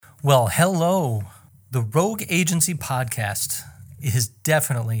Well, hello. The Rogue Agency podcast is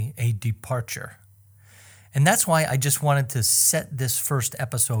definitely a departure. And that's why I just wanted to set this first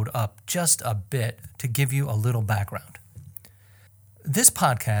episode up just a bit to give you a little background. This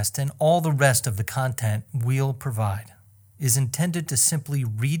podcast and all the rest of the content we'll provide is intended to simply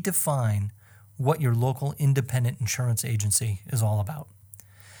redefine what your local independent insurance agency is all about.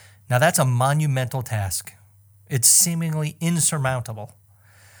 Now, that's a monumental task. It's seemingly insurmountable.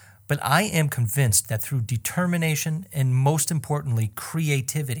 But I am convinced that through determination and, most importantly,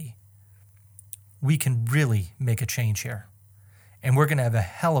 creativity, we can really make a change here. And we're going to have a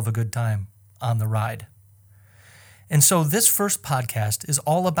hell of a good time on the ride. And so this first podcast is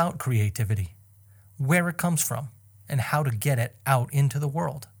all about creativity, where it comes from, and how to get it out into the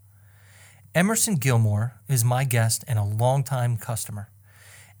world. Emerson Gilmore is my guest and a longtime customer,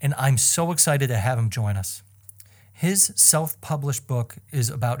 and I'm so excited to have him join us. His self-published book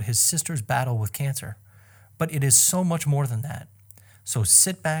is about his sister's battle with cancer, but it is so much more than that. So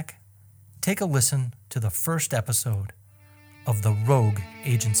sit back, take a listen to the first episode of the Rogue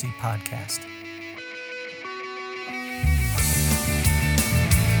Agency podcast.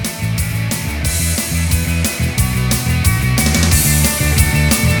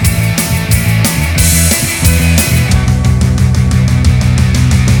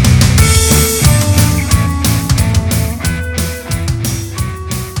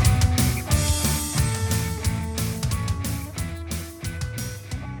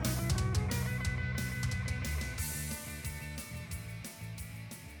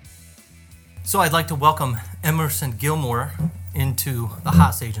 So I'd like to welcome Emerson Gilmore into the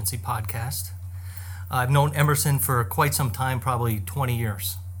Haas Agency podcast. I've known Emerson for quite some time, probably 20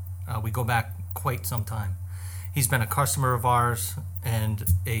 years. We go back quite some time. He's been a customer of ours and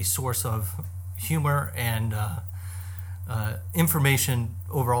a source of humor and information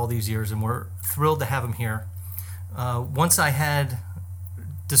over all these years, and we're thrilled to have him here. Once I had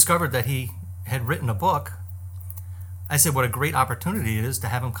discovered that he had written a book, I said what a great opportunity it is to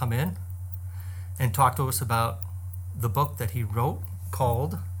have him come in and talk to us about the book that he wrote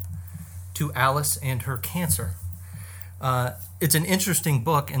called To Alice and Her Cancer. It's an interesting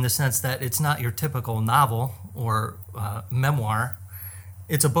book in the sense that it's not your typical novel or memoir.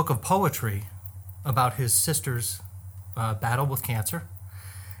 It's a book of poetry about his sister's battle with cancer,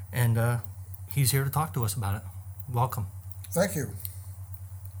 and he's here to talk to us about it. Welcome. Thank you.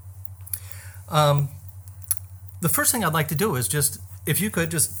 The first thing I'd like to do is if you could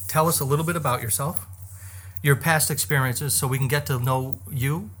just tell us a little bit about yourself, your past experiences, so we can get to know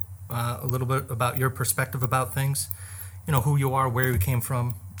you, a little bit about your perspective about things, who you are, where you came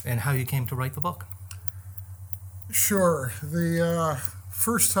from, and how you came to write the book. Sure. The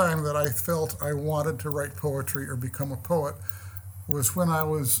first time that I felt I wanted to write poetry or become a poet was when I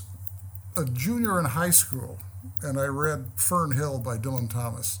was a junior in high school, and I read Fern Hill by Dylan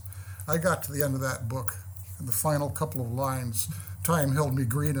Thomas. I got to the end of that book, and the final couple of lines, "Time held me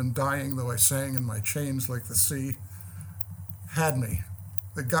green and dying, though I sang in my chains like the sea," had me.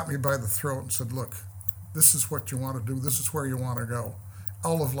 They got me by the throat and said, "Look, this is what you want to do. This is where you want to go.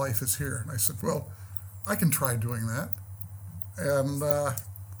 All of life is here." And I said, well, I can try doing that. And a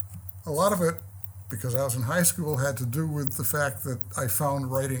lot of it, because I was in high school, had to do with the fact that I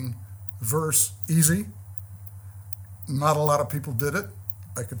found writing verse easy. Not a lot of people did it.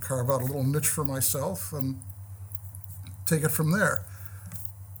 I could carve out a little niche for myself and take it from there.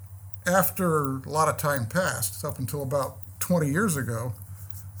 After a lot of time passed, up until about 20 years ago,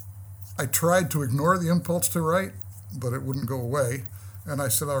 I tried to ignore the impulse to write, but it wouldn't go away. And I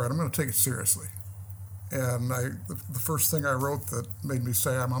said, all right, I'm going to take it seriously. And the first thing I wrote that made me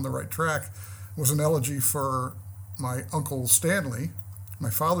say I'm on the right track was an elegy for my Uncle Stanley, my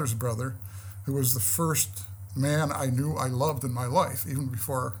father's brother, who was the first man I knew I loved in my life, even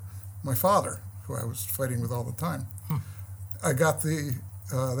before my father, who I was fighting with all the time. I got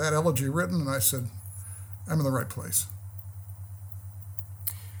that elegy written, and I said, I'm in the right place.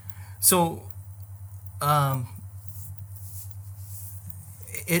 So,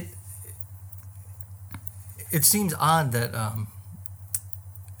 it seems odd that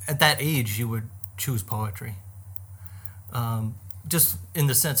at that age you would choose poetry. Just in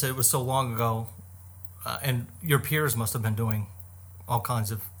the sense that it was so long ago, and your peers must have been doing all kinds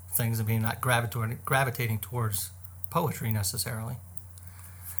of things and being not gravitating towards poetry necessarily.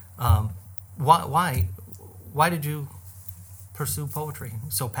 Why did you pursue poetry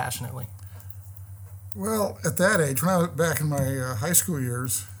so passionately? Well, at that age, when I was back in my high school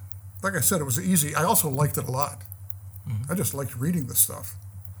years, like I said, it was easy. I also liked it a lot. Mm-hmm. I just liked reading the stuff.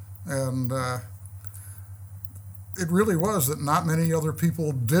 And it really was that not many other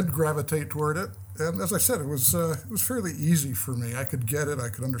people did gravitate toward it. And as I said, it was fairly easy for me. I could get it, I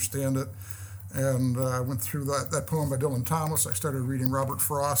could understand it. And I went through that poem by Dylan Thomas. I started reading Robert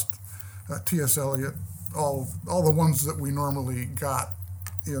Frost, T.S. Eliot, all the ones that we normally got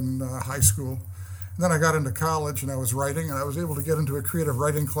in high school. And then I got into college and I was writing, and I was able to get into a creative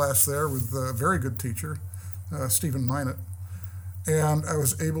writing class there with a very good teacher, Stephen Minot. And I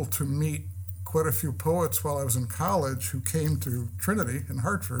was able to meet quite a few poets while I was in college who came to Trinity in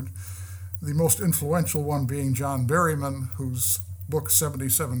Hartford, the most influential one being John Berryman, whose book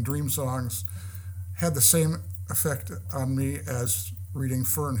 77 Dream Songs had the same effect on me as reading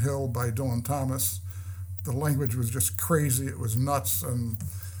Fern Hill by Dylan Thomas. The language was just crazy, it was nuts, and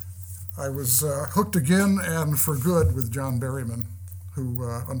I was hooked again and for good with John Berryman, who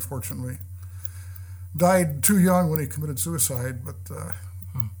unfortunately died too young when he committed suicide, but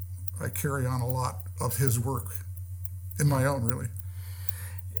I carry on a lot of his work in my own, really.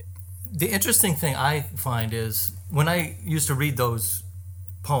 The interesting thing I find is when I used to read those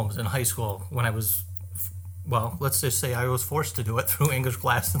poems in high school, when I was, well, let's just say I was forced to do it through English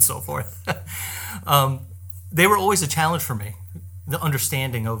class and so forth, they were always a challenge for me, the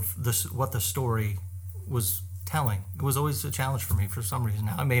understanding of what the story was telling. It was always a challenge for me for some reason.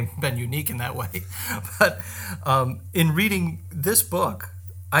 Now, I may have been unique in that way, but in reading this book,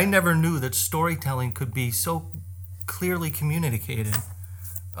 I never knew that storytelling could be so clearly communicated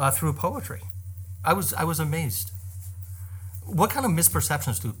through poetry. I was amazed. What kind of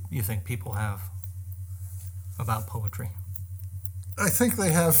misperceptions do you think people have about poetry? I think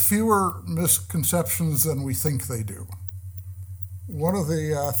they have fewer misconceptions than we think they do. One of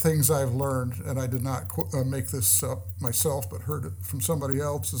the things I've learned, and I did not make this up myself, but heard it from somebody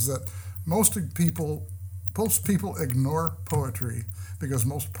else, is that most people ignore poetry because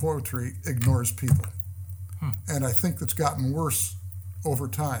most poetry ignores people. And I think that's gotten worse over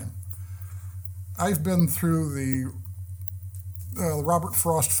time. I've been through the Robert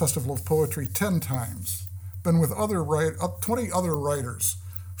Frost Festival of Poetry 10 times, been with 20 other writers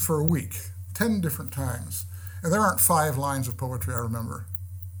for a week, 10 different times. And there aren't 5 lines of poetry I remember.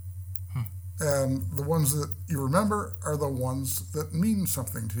 And the ones that you remember are the ones that mean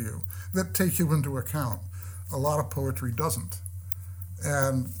something to you, that take you into account. A lot of poetry doesn't.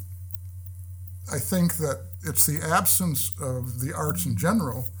 And I think that it's the absence of the arts in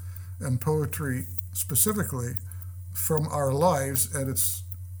general and poetry specifically from our lives and its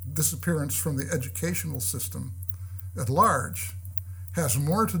disappearance from the educational system at large has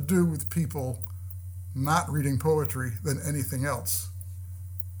more to do with people not reading poetry than anything else.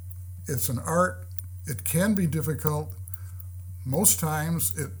 It's an art. It can be difficult. Most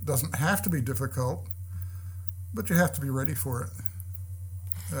times it doesn't have to be difficult, but you have to be ready for it.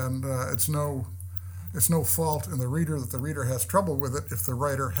 And it's no fault in the reader that the reader has trouble with it if the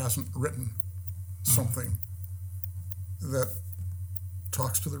writer hasn't written something that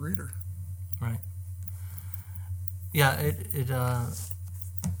talks to the reader. Right. Yeah,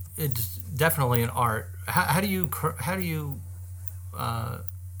 it's definitely an art. How do you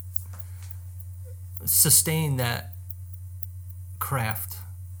sustain that craft?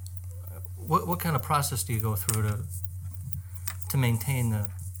 What kind of process do you go through to maintain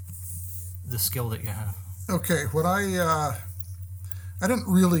the skill that you have? Okay, what I didn't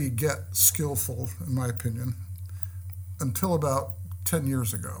really get skillful, in my opinion, until about 10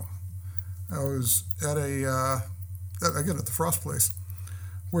 years ago. I was at at the Frost Place,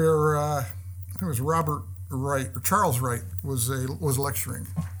 where I think it was Robert Wright, or Charles Wright, was lecturing.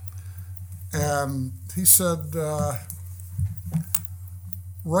 And he said,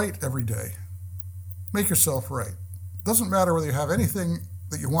 write every day. Make yourself write. Doesn't matter whether you have anything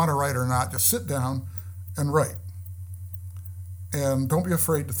that you want to write or not, just sit down and write. And don't be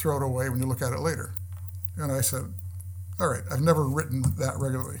afraid to throw it away when you look at it later. And I said, all right, I've never written that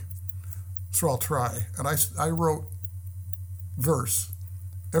regularly, so I'll try. And I wrote verse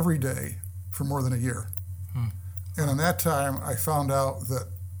every day for more than a year. And in that time, I found out that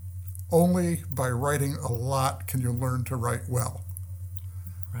only by writing a lot can you learn to write well.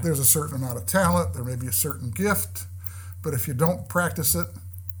 Right. There's a certain amount of talent, there may be a certain gift, but if you don't practice it,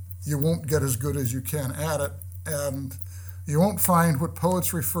 you won't get as good as you can at it, and you won't find what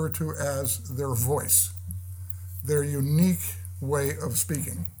poets refer to as their voice, their unique way of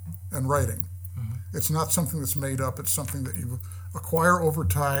speaking and writing. It's not something that's made up, it's something that you acquire over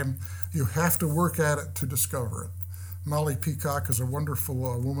time. You have to work at it to discover it. Molly Peacock is a wonderful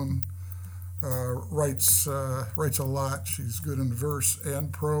woman, writes a lot. She's good in verse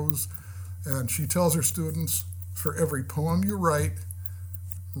and prose, and she tells her students, for every poem you write,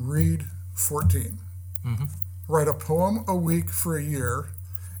 read 14. write a poem a week for a year.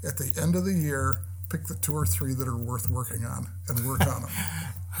 At the end of the year, pick the 2 or 3 that are worth working on and work on them.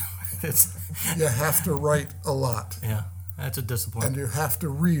 You have to write a lot. Yeah, that's a discipline. And you have to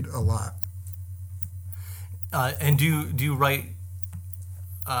read a lot. And do you write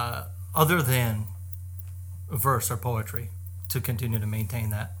other than verse or poetry to continue to maintain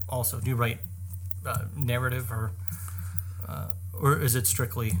that also? Do you write narrative or is it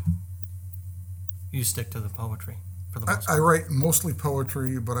strictly you stick to the poetry for the most part? I write mostly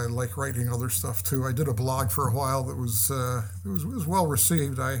poetry, but I like writing other stuff too. I did a blog for a while that was well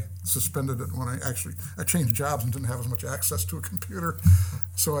received. I suspended it when I changed jobs and didn't have as much access to a computer,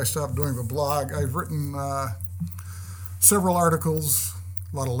 so I stopped doing the blog. I've written several articles,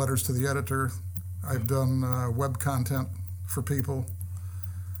 a lot of letters to the editor. I've done web content for people.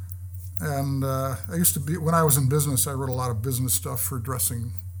 And I used to be, when I was in business, I wrote a lot of business stuff for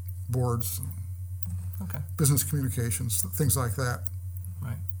dressing boards, business communications, things like that.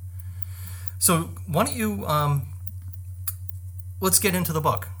 Right. So why don't you, let's get into the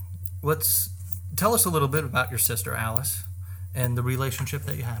book. Tell us a little bit about your sister, Alice, and the relationship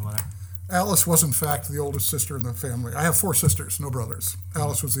that you had with her. Alice was, in fact, the oldest sister in the family. I have 4 sisters, no brothers.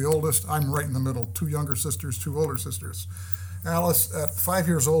 Alice was the oldest. I'm right in the middle, 2 younger sisters, 2 older sisters. Alice, at 5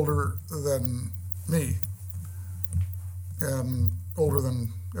 years older than me, and older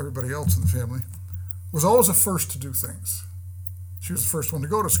than everybody else in the family, was always the first to do things. She was the first one to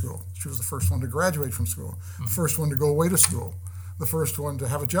go to school. She was the first one to graduate from school, the first one to go away to school, the first one to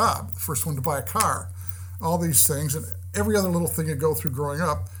have a job, the first one to buy a car, all these things. And every other little thing you go through growing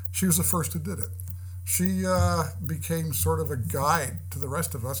up, she was the first who did it. She became sort of a guide to the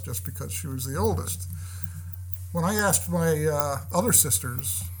rest of us just because she was the oldest. When I asked my other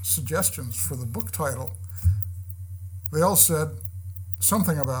sisters suggestions for the book title, they all said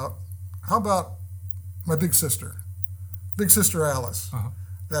something about, how about my big sister Alice? Uh-huh.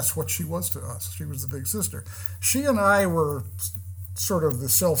 That's what she was to us. She was the big sister. She and I were sort of the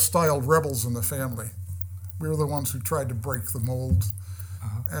self-styled rebels in the family. We were the ones who tried to break the mold.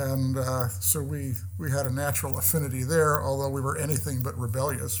 Uh-huh. And so we had a natural affinity there, although we were anything but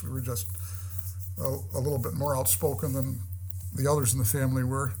rebellious. We were just a little bit more outspoken than the others in the family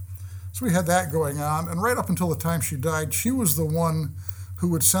were. So we had that going on. And right up until the time she died, she was the one who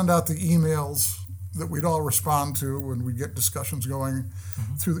would send out the emails that we'd all respond to when we'd get discussions going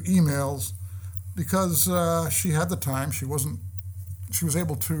through the emails, because she had the time. She was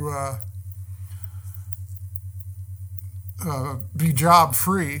able to be job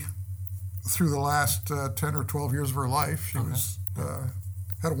free through the last 10 or 12 years of her life. She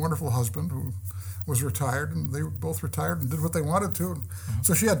had a wonderful husband who was retired, and they were both retired and did what they wanted to.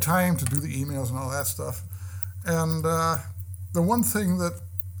 So she had time to do the emails and all that stuff. And the one thing that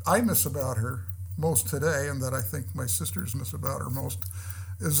I miss about her most today, and that I think my sisters miss about her most,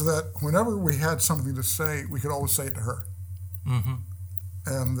 is that whenever we had something to say, we could always say it to her. Mm-hmm.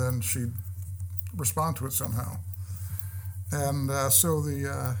 And then she'd respond to it somehow. And so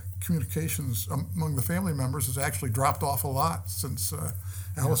the communications among the family members has actually dropped off a lot since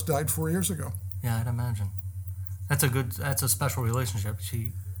Alice died 4 years ago. Yeah, I'd imagine. That's a special relationship.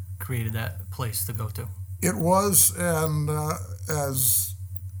 She created that place to go to. It was, and as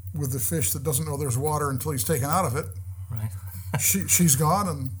with the fish that doesn't know there's water until he's taken out of it, right? she's gone,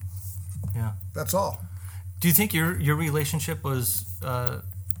 and that's all. Do you think your relationship was?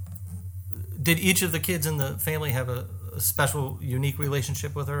 Did each of the kids in the family have a special, unique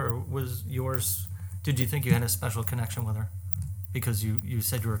relationship with her, or was yours? Did you think you had a special connection with her? Because you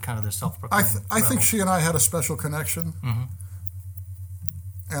said you were kind of the self-proclaimed I think she and I had a special connection,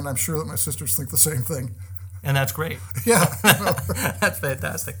 and I'm sure that my sisters think the same thing. And that's great. Yeah. That's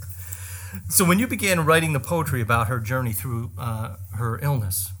fantastic. So when you began writing the poetry about her journey through her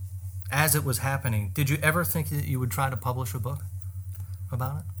illness, as it was happening, did you ever think that you would try to publish a book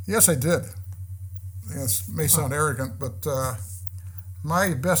about it? Yes, I did. It may sound arrogant, but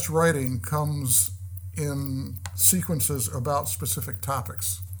my best writing comes in sequences about specific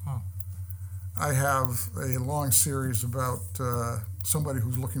topics. I have a long series about somebody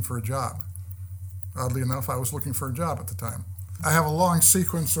who's looking for a job. Oddly enough, I was looking for a job at the time. I have a long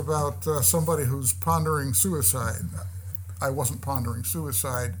sequence about somebody who's pondering suicide. I wasn't pondering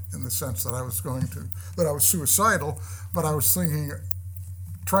suicide in the sense that I was suicidal, but I was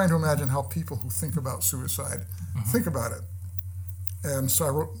trying to imagine how people who think about suicide think about it. And so I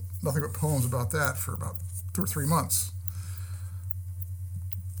wrote nothing but poems about that for about 2 or 3 months.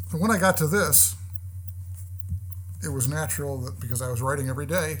 And when I got to this, it was natural that because I was writing every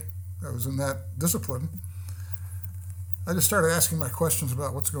day, I was in that discipline, I just started asking my questions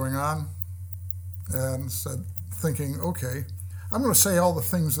about what's going on and said, thinking, okay, I'm going to say all the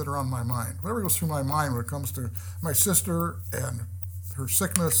things that are on my mind. Whatever goes through my mind when it comes to my sister and her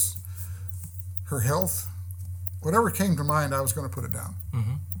sickness, her health, whatever came to mind, I was going to put it down.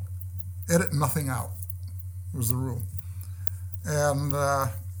 Mm-hmm. Edit nothing out was the rule. And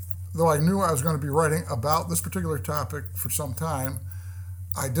though I knew I was going to be writing about this particular topic for some time,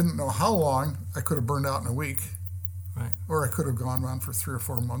 I didn't know how long. I could have burned out in a week. Right. Or I could have gone on for 3 or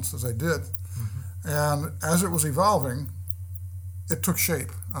 4 months as I did. Mm-hmm. And as it was evolving, it took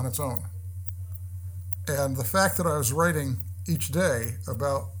shape on its own. And the fact that I was writing each day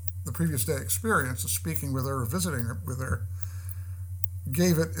about the previous day experience of speaking with her or visiting with her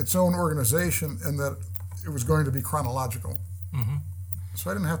gave it its own organization, and that it was going to be chronological. Mm-hmm. So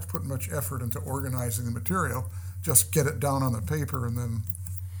I didn't have to put much effort into organizing the material, just get it down on the paper and then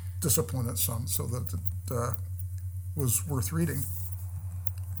discipline it some so that it was worth reading.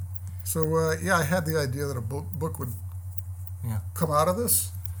 So, I had the idea that a book would come out of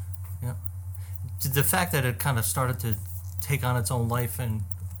this. Yeah. Did the fact that it kind of started to take on its own life and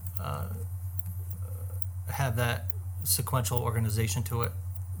have that sequential organization to it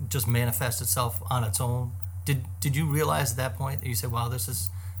just manifest itself on its own? Did you realize at that point that you said, wow, this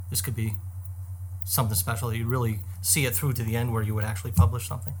could be something special, that you really see it through to the end where you would actually publish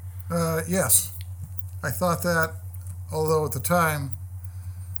something? Yes. I thought that, although at the time,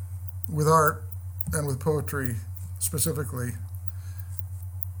 with art and with poetry specifically,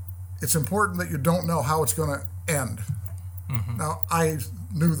 it's important that you don't know how it's going to end. Mm-hmm. Now, I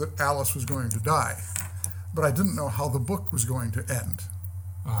knew that Alice was going to die, but I didn't know how the book was going to end.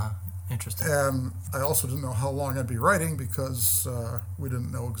 Interesting. And I also didn't know how long I'd be writing, because we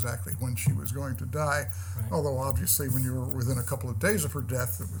didn't know exactly when she was going to die. Right. Although obviously when you were within a couple of days of her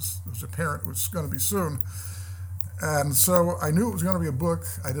death, it was apparent it was going to be soon. And so I knew it was going to be a book.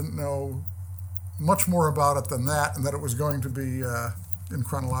 I didn't know much more about it than that, and that it was going to be in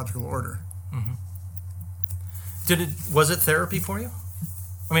chronological order. Mm-hmm. Was it therapy for you?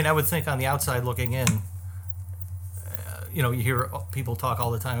 I mean, I would think on the outside looking in, you hear people talk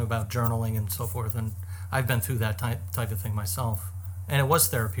all the time about journaling and so forth, and I've been through that type of thing myself, and it was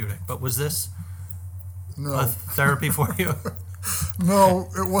therapeutic. But was this a therapy for you? No,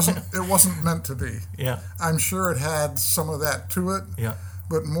 it wasn't. It wasn't meant to be. Yeah. I'm sure it had some of that to it. Yeah.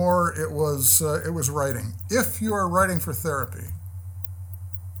 But more, it was writing. If you are writing for therapy,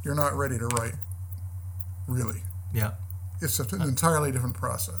 you're not ready to write, really. Yeah. It's an entirely different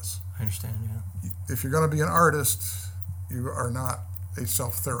process. I understand, yeah. If you're going to be an artist, you are not a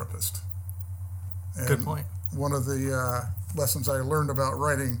self-therapist. And good point. One of the lessons I learned about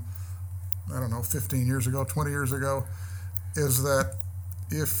writing, 15 years ago, 20 years ago, is that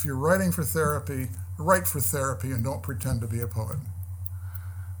if you're writing for therapy, write for therapy and don't pretend to be a poet.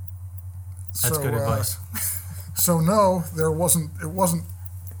 That's good advice. So no, it wasn't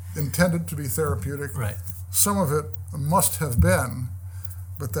intended to be therapeutic. Right. Some of it must have been,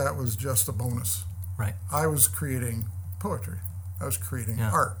 but that was just a bonus. Right. I was creating poetry. I was creating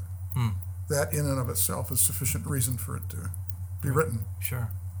art. Mm. That in and of itself is sufficient reason for it to be written. Sure.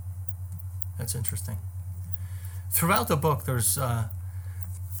 That's interesting. Throughout the book, there's a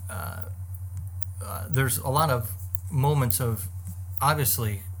lot of moments of,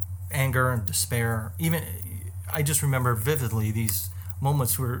 obviously, anger and despair. Even, I just remember vividly these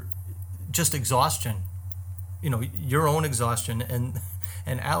moments were just exhaustion. Your own exhaustion and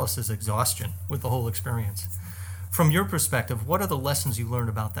Alice's exhaustion with the whole experience. From your perspective, what are the lessons you learned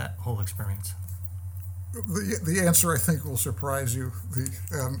about that whole experience? The answer, I think, will surprise you,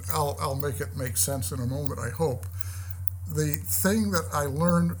 and I'll make it make sense in a moment, I hope. The thing that I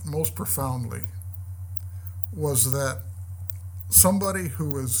learned most profoundly was that somebody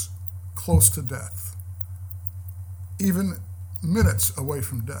who is close to death, even minutes away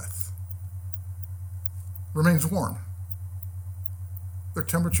from death, remains warm. Their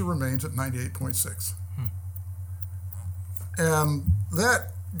temperature remains at 98.6. And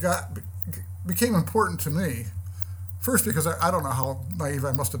that became important to me, first because I don't know how naive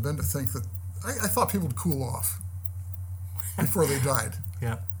I must have been to think that I thought people would cool off before they died.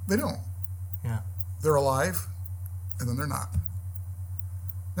 Yeah. They don't. Yeah. They're alive, and then they're not.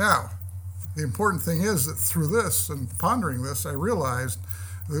 Now, the important thing is that through this and pondering this, I realized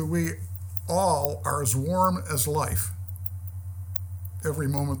that we all are as warm as life every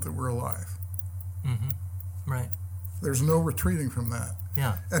moment that we're alive. Mm-hmm. Right. There's no retreating from that.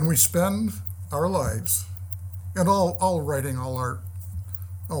 Yeah. And we spend our lives, and all writing, all art,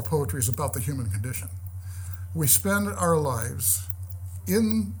 all poetry is about the human condition. We spend our lives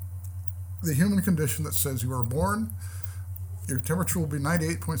in the human condition that says you are born, your temperature will be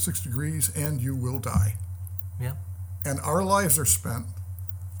 98.6 degrees, and you will die. Yeah. And our lives are spent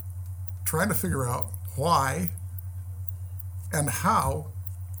trying to figure out why and how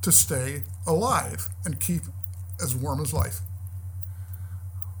to stay alive and keep as warm as life.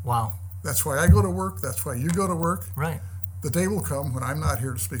 Wow. That's why I go to work. That's why you go to work. Right. The day will come when I'm not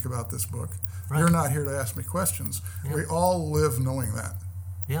here to speak about this book. Right. You're not here to ask me questions. Yeah. We all live knowing that.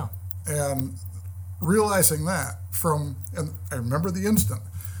 Yeah. And realizing that and I remember the instant.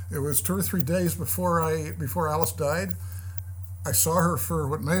 It was 2 or 3 days before Alice died. I saw her for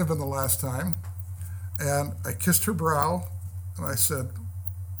what may have been the last time, and I kissed her brow, and I said,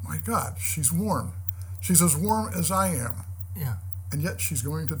 my God, she's warm. She's as warm as I am. Yeah. And yet she's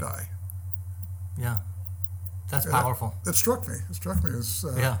going to die. Yeah. That's powerful. It struck me. It struck me as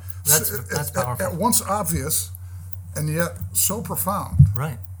that's powerful. At once obvious, and yet so profound.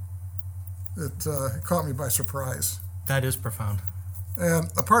 Right. It caught me by surprise. That is profound. And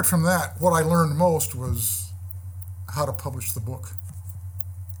apart from that, what I learned most was how to publish the book.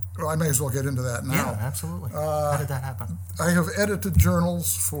 Well, I may as well get into that now. Yeah, absolutely. How did that happen? I have edited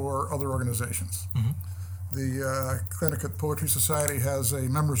journals for other organizations. Mm-hmm. The Connecticut Poetry Society has a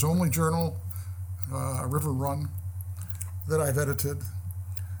members-only journal, River Run, that I've edited.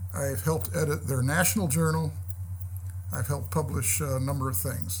 I've helped edit their national journal. I've helped publish a number of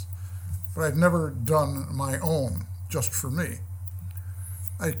things. But I've never done my own, just for me.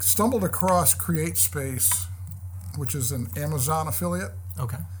 I stumbled across CreateSpace, which is an Amazon affiliate,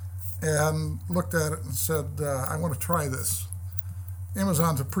 Okay. and looked at it and said, I want to try this.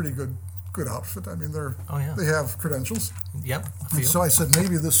 Amazon's a pretty good outfit. I mean, they have credentials. Yep. And so I said,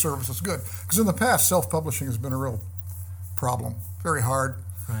 maybe this service is good. Because in the past, self-publishing has been a real problem. Very hard,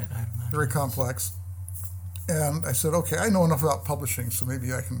 Right. I imagine. very complex. And I said, okay, I know enough about publishing, so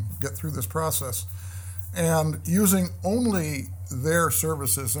maybe I can get through this process. And using only their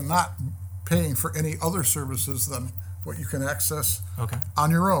services and not paying for any other services than what you can access Okay.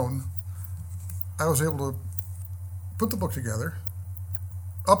 on your own, I was able to put the book together,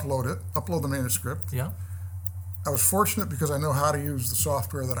 upload the manuscript. Yeah. I was fortunate because I know how to use the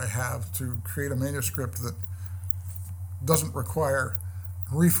software that I have to create a manuscript that doesn't require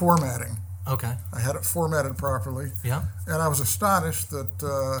reformatting. Okay. I had it formatted properly. Yeah. And I was astonished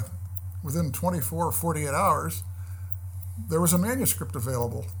that within 24 or 48 hours, there was a manuscript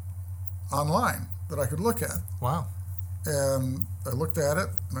available online that I could look at. Wow. And I looked at it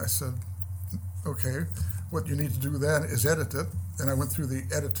and I said, okay, what you need to do then is edit it. And I went through the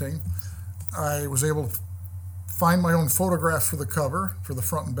editing. I was able to find my own photograph for the cover, for the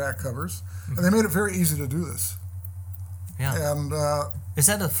front and back covers. And they made it very easy to do this. Yeah. And Is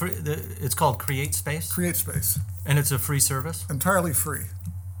that a free? It's called CreateSpace, CreateSpace, and it's a free service. entirely free.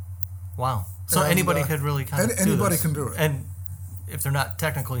 Wow. So And, anybody could really kind of do anybody this. can do it. And if they're not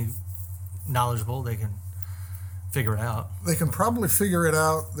technically knowledgeable, they can figure it out. They can probably figure it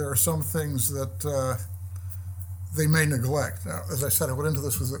out. There are some things that they may neglect. Now, as I said, I went into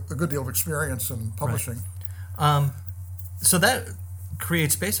this with a good deal of experience in publishing. So that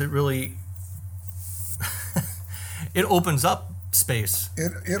CreateSpace, it really it opens up space.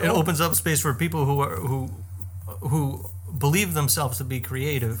 It opens up space for people who believe themselves to be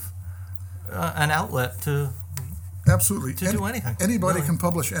creative, an outlet to Absolutely. do anything. Anybody really. can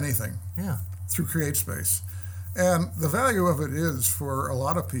publish anything Yeah. through CreateSpace. And the value of it is for a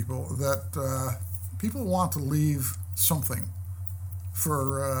lot of people that people want to leave something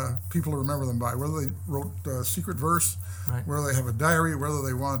for people to remember them by, whether they wrote secret verse, Right. whether they have a diary, whether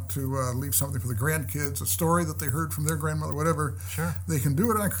they want to leave something for the grandkids, a story that they heard from their grandmother, whatever. Sure. They can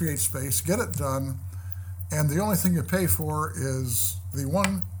do it on CreateSpace, get it done, and the only thing you pay for is the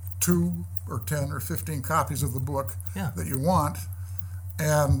 1, 2, or 10 or 15 copies of the book Yeah. that you want,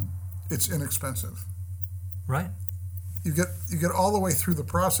 and it's inexpensive. Right. You get all the way through the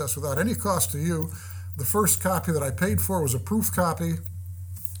process without any cost to you. The first copy that I paid for was a proof copy,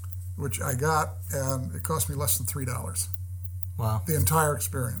 which I got, and it cost me less than $3. Wow. The entire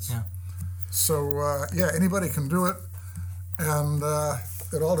experience. Yeah. So anybody can do it, and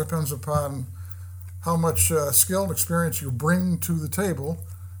it all depends upon how much skill and experience you bring to the table,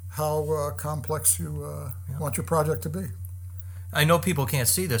 how complex you want your project to be. I know people can't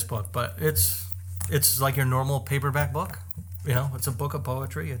see this book, but it's like your normal paperback book. You know, it's a book of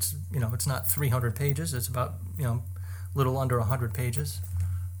poetry. It's it's not 300 pages. It's about little under 100 pages,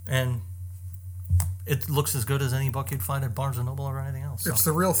 and it looks as good as any book you'd find at Barnes and Noble or anything else. It's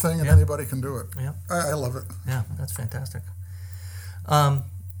So, the real thing, and Yeah. anybody can do it. Yeah. I love it. Yeah, that's fantastic.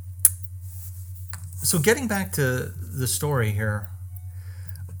 So getting back to the story here,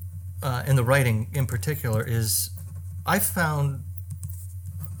 and the writing in particular, is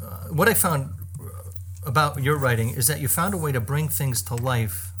what I found about your writing is that you found a way to bring things to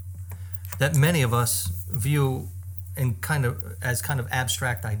life that many of us view in kind of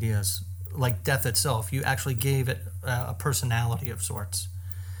abstract ideas, like death itself. You actually gave it a personality of sorts.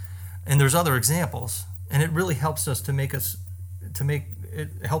 And there's other examples, and it really helps us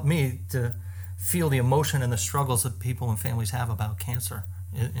help me to feel the emotion and the struggles that people and families have about cancer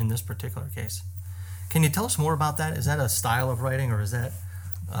in this particular case. Can you tell us more about that? Is that a style of writing, or is that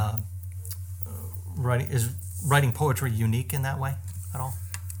writing poetry unique in that way at all?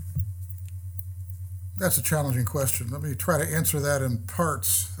 That's a challenging question. Let me try to answer that in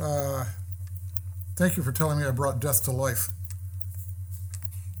parts. Thank you for telling me I brought death to life.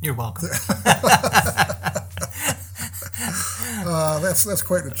 You're welcome. That's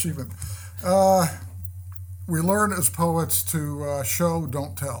quite an achievement. We learn as poets to show,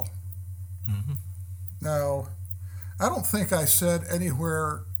 don't tell. Mm-hmm. Now, I don't think I said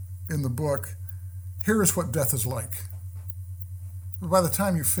anywhere in the book, here's what death is like. But by the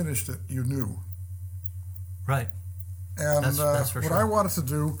time you finished it, you knew. Right. And that's for sure. What I wanted to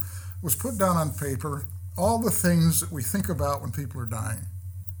do was put down on paper all the things that we think about when people are dying,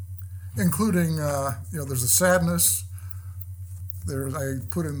 including, there's the sadness. I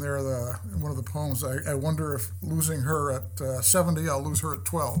put in there in one of the poems, I wonder if losing her at 70, I'll lose her at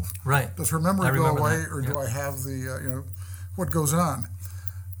 12. Right. Does her memory go away, that. or do I have what goes on?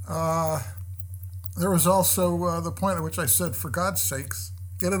 There was also the point at which I said, for God's sakes,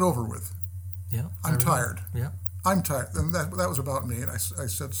 get it over with. Yeah. I'm tired. Yeah. I'm tired. And that was about me, and I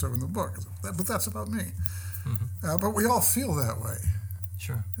said so in the book. But that's about me. Mm-hmm. But we all feel that way.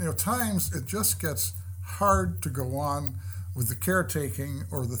 Sure. Times it just gets hard to go on with the caretaking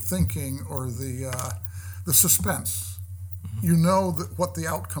or the thinking or the suspense. Mm-hmm. You know what the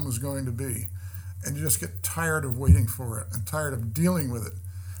outcome is going to be, and you just get tired of waiting for it and tired of dealing with it.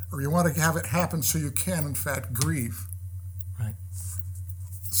 Or you want to have it happen so you can, in fact, grieve. Right.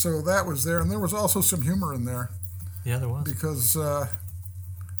 So that was there, and there was also some humor in there. Yeah, there was. Because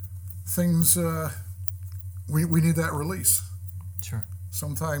things, we need that release. Sure.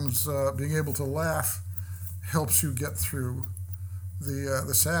 Sometimes being able to laugh helps you get through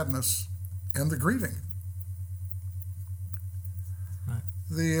the sadness and the grieving. Right.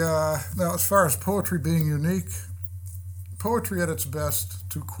 Now, as far as poetry being unique, poetry at its best,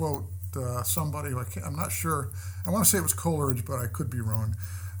 to quote somebody, I'm not sure, I want to say it was Coleridge, but I could be wrong.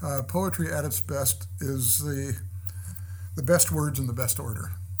 Poetry at its best is the best words in the best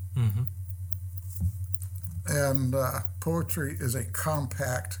order. Mm-hmm. And poetry is a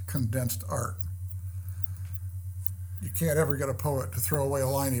compact, condensed art. You can't ever get a poet to throw away a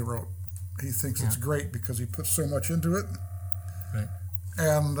line he wrote. He thinks it's great because he puts so much into it. Right.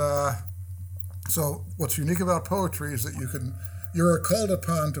 And so what's unique about poetry is that you're called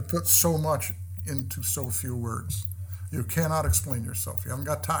upon to put so much into so few words. You cannot explain yourself. You haven't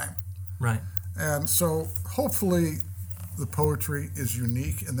got time. Right. And so hopefully the poetry is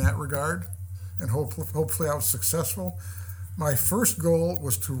unique in that regard, and hopefully I was successful. My first goal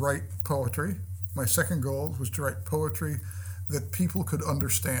was to write poetry. My second goal was to write poetry that people could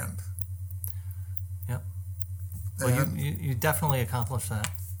understand. Yep. Well, you definitely accomplished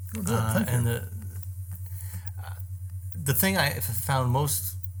that. Oh, good. Thank you. And the thing I found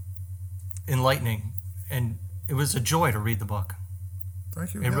most enlightening, and it was a joy to read the book.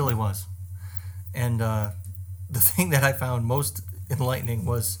 Thank you. It really was. And the thing that I found most enlightening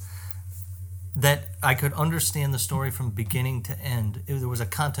was that I could understand the story from beginning to end. There was a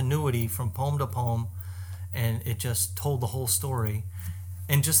continuity from poem to poem, and it just told the whole story.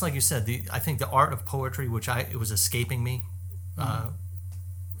 And just like you said, I think the art of poetry, which it was escaping me,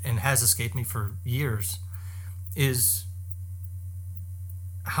 and has escaped me for years, is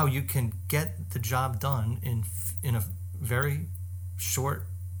how you can get the job done in a very short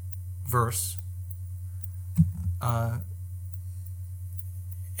verse,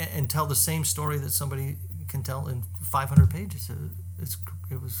 and tell the same story that somebody can tell in 500 pages.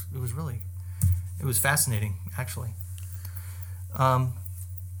 It was fascinating, actually.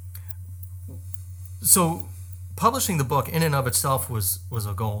 So publishing the book in and of itself was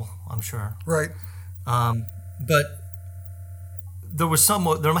a goal, I'm sure. Right. But there was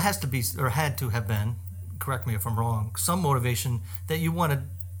there has to be, or had to have been, correct me if I'm wrong, some motivation that you wanted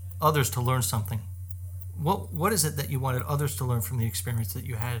others to learn something. What is it that you wanted others to learn from the experience that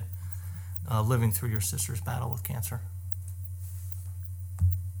you had living through your sister's battle with cancer?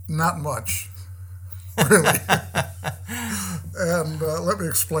 Not much, really. And let me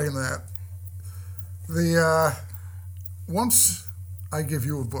explain that. Once I give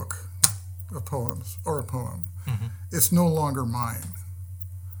you a book of poems or a poem, mm-hmm. it's no longer mine.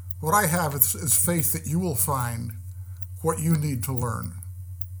 What I have is faith that you will find what you need to learn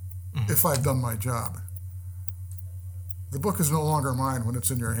if I've done my job. The book is no longer mine when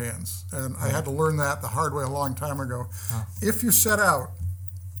it's in your hands. And I had to learn that the hard way a long time ago. If you set out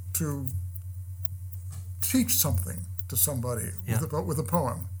to teach something to somebody with a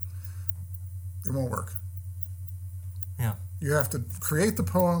poem, it won't work. Yeah. You have to create the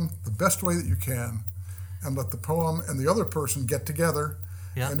poem the best way that you can and let the poem and the other person get together.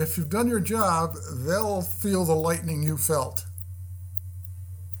 Yeah. And if you've done your job, they'll feel the lightning you felt.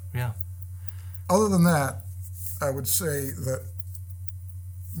 Yeah. Other than that, I would say that,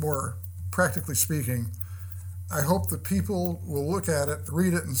 more practically speaking, I hope that people will look at it,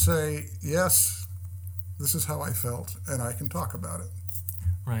 read it, and say, yes, this is how I felt, and I can talk about it.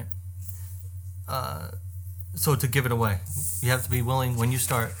 Right. So to give it away, you have to be willing when you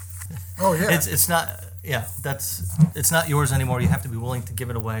start. Oh, yeah. It's not. Yeah, it's not yours anymore. You have to be willing to give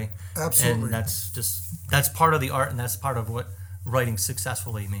it away. Absolutely. And that's part of the art, and that's part of what writing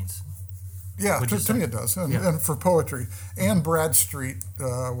successfully means. Yeah, to me it does. And for poetry. Anne Bradstreet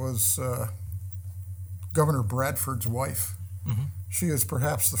was Governor Bradford's wife. Mm-hmm. She is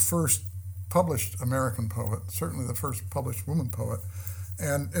perhaps the first published American poet, certainly the first published woman poet.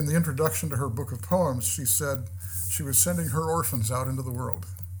 And in the introduction to her book of poems, she said she was sending her orphans out into the world.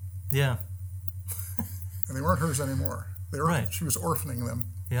 Yeah. And they weren't hers anymore. Right. She was orphaning them.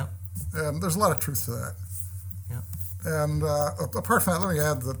 Yeah. And there's a lot of truth to that. Yeah. And apart from that, let me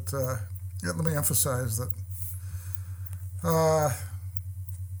add that, let me emphasize that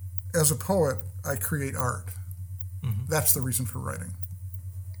as a poet, I create art. Mm-hmm. That's the reason for writing.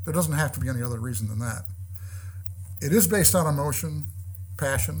 There doesn't have to be any other reason than that. It is based on emotion,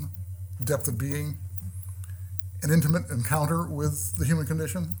 passion, depth of being, an intimate encounter with the human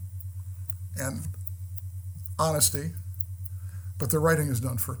condition, and honesty, but the writing is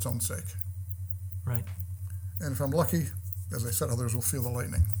done for its own sake. Right. And if I'm lucky, as I said, others will feel the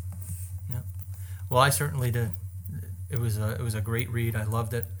lightning. Yeah. Well, I certainly did. It was a great read. I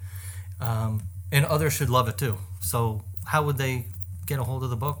loved it. And others should love it too. So how would they get a hold of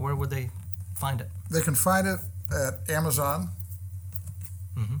the book? Where would they find it? They can find it at Amazon,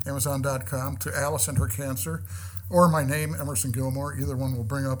 Amazon.com, to Alice and Her Cancer, or my name, Emerson Gilmore. Either one will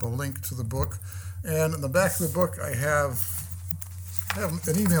bring up a link to the book. And in the back of the book, I have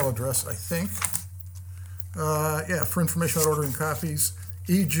an email address, I think. For information about ordering copies,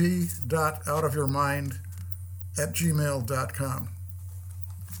 eg.outofyourmind@gmail.com.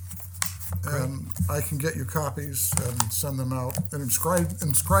 And I can get you copies and send them out and inscribe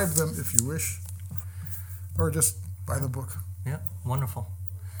them if you wish, or just buy the book. Yeah, wonderful.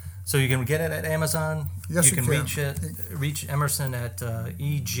 So you can get it at Amazon. Yes, you can. Reach Emerson at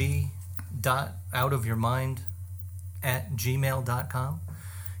eg.outofyourmind@gmail.com.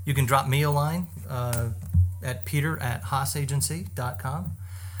 You can drop me a line at peter@haasagency.com.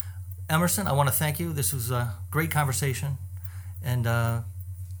 Emerson, I want to thank you. This was a great conversation, and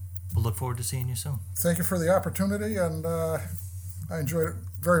we'll look forward to seeing you soon. Thank you for the opportunity, and I enjoyed it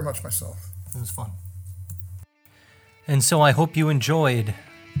very much myself. It was fun. And so I hope you enjoyed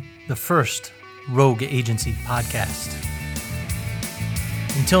the first Rogue Agency podcast.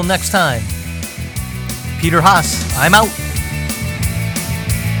 Until next time, Peter Haas, I'm out.